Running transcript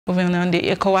Moving on, the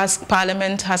ECOWAS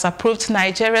Parliament has approved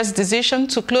Nigeria's decision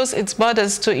to close its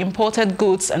borders to imported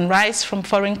goods and rice from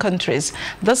foreign countries.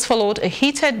 This followed a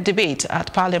heated debate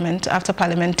at Parliament after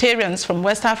parliamentarians from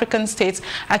West African states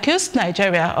accused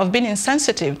Nigeria of being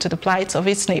insensitive to the plight of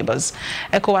its neighbours.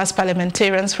 ECOWAS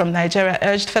parliamentarians from Nigeria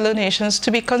urged fellow nations to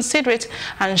be considerate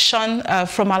and shun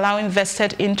from allowing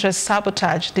vested interests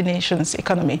sabotage the nation's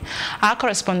economy. Our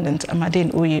correspondent,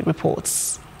 Amadine Uyi,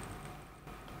 reports.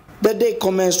 The day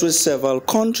commenced with several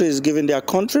countries giving their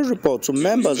country report to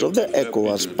members of the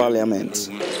ECOWAS Parliament.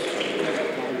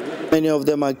 Many of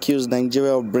them accused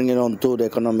Nigeria of bringing untold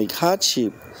economic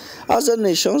hardship as the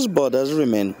nation's borders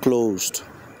remain closed.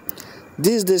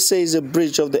 This, they say, is a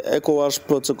breach of the ECOWAS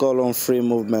Protocol on Free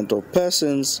Movement of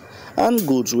Persons and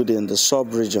Goods within the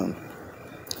sub-region.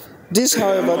 This,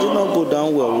 however, did not go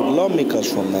down well with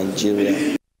lawmakers from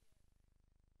Nigeria.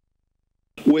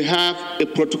 We have a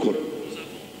protocol.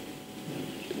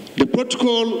 The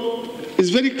protocol is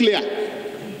very clear.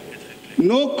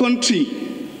 No country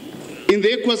in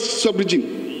the ECOWAS sub-region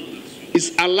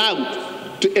is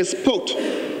allowed to export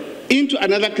into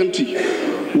another country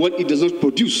what it does not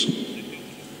produce.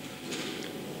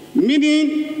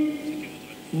 Meaning,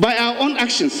 by our own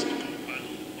actions,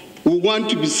 we want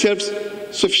to be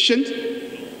self-sufficient.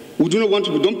 We do not want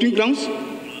to be dumping grounds.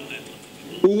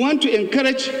 We want to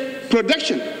encourage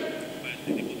production.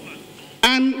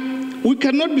 And we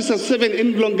cannot be subservient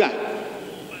any longer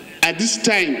at this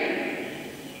time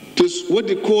to what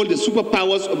they call the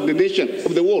superpowers of the nation,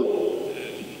 of the world.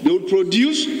 They will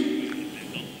produce,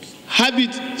 have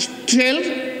it stale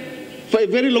for a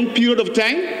very long period of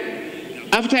time.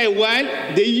 After a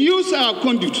while, they use our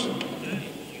conduit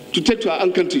to take to our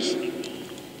own countries.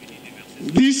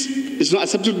 This is not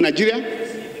acceptable to Nigeria.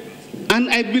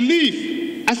 And I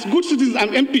believe, as good citizens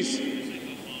and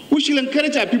MPs, we should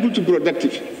encourage our people to be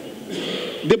productive.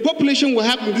 The population we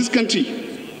have in this country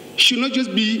should not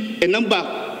just be a number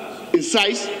in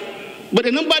size, but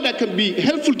a number that can be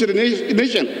helpful to the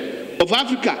nation of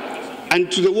Africa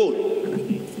and to the world.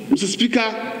 Mr.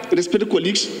 Speaker, respected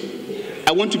colleagues,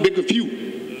 I want to beg of you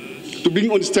to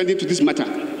bring understanding to this matter.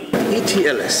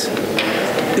 ETLS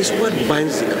is what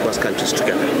binds the ECOWAS countries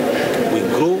together. We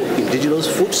grow indigenous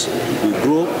foods, we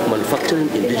grow manufacturing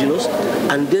indigenous,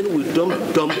 and then we dump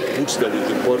goods that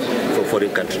we import from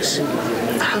foreign countries.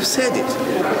 I have said it,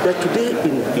 that today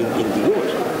in the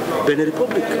world, Benin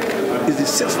Republic is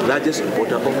the 6th largest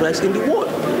importer of rice in the world.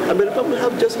 And Benin Republic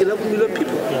have just 11 million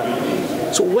people.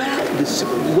 So where is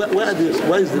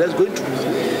the rice going to?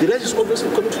 The rice is obviously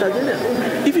coming to Nigeria.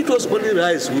 If it was only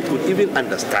rice, we could even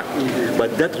understand.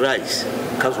 But that rice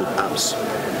comes with arms.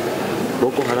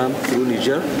 Boko Haram through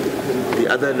Niger, the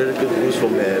other groups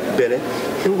from Benin,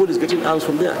 everybody is getting arms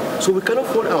from there. So we cannot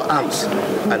fold our arms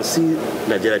and see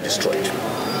Nigeria destroyed.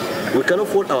 We cannot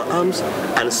fold our arms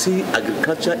and see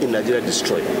agriculture in Nigeria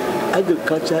destroyed.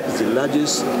 Agriculture is the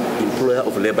largest employer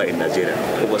of labor in Nigeria.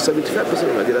 Over 75%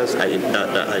 of Nigerians are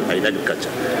in agriculture.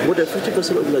 More than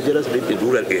 50% of Nigerians live in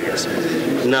rural areas.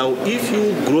 Now, if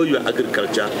you grow your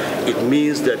agriculture, it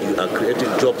means that you are creating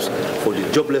jobs for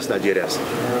the jobless Nigerians.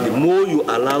 The more you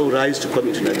allow rice to come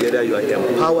into Nigeria, you are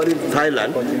empowering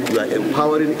Thailand, you are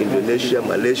empowering Indonesia,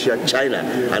 Malaysia, China,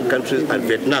 and countries, and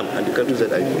Vietnam, and the countries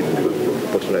that are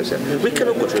we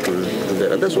cannot continue to do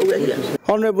that, and that's why we are here.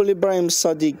 Honorable Ibrahim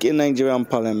Sadiq, a Nigerian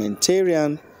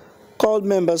parliamentarian, called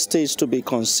member states to be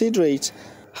considerate,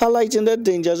 highlighting the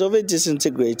dangers of a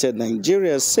disintegrated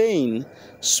Nigeria, saying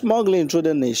smuggling through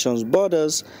the nation's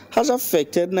borders has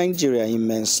affected Nigeria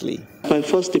immensely. My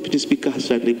first deputy speaker has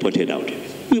rightly pointed out,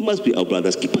 we must be our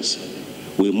brothers' keepers.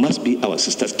 We must be our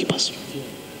sisters' keepers.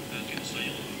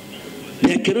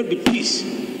 There cannot be peace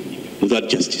without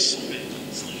justice.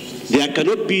 There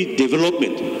cannot be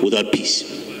development without peace.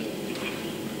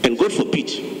 And God forbid,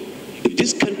 if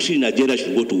this country, Nigeria,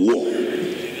 should go to war,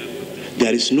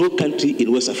 there is no country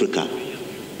in West Africa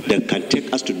that can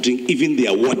take us to drink even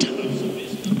their water.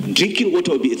 Drinking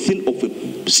water will be a thing of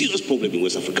a serious problem in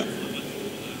West Africa.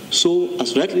 So,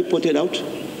 as rightly pointed out,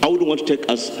 I wouldn't want to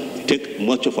take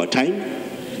much of our time,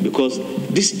 because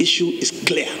this issue is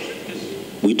clear.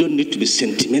 We don't need to be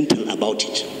sentimental about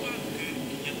it.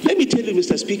 Let me tell you,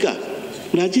 Mr. Speaker,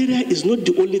 Nigeria is not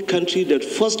the only country that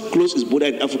first closed its border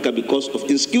in Africa because of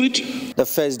insecurity. The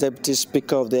first deputy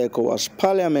speaker of the ECOWAS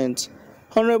Parliament,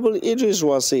 Honorable Idris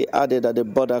Wase, added that the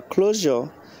border closure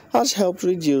has helped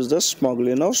reduce the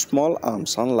smuggling of small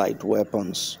arms and light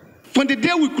weapons. From the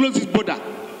day we close this border,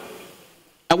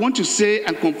 I want to say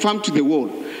and confirm to the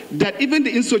world that even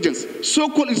the insurgents,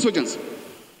 so-called insurgents,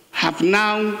 have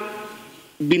now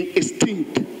been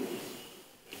extinct.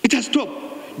 It has stopped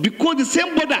because the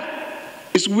same border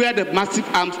is where the massive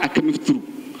arms are coming through.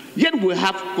 Yet we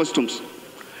have customs.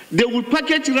 They will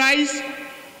package rice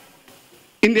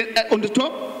on the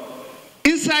top.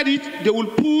 Inside it, they will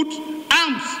put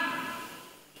arms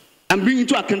and bring it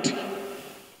to our country.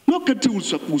 No country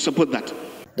will support that.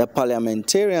 The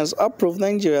parliamentarians approved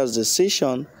Nigeria's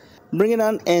decision, bringing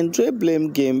an end to a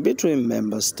blame game between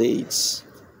member states.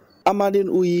 Amadine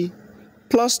Uyi,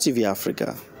 Plus TV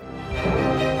Africa.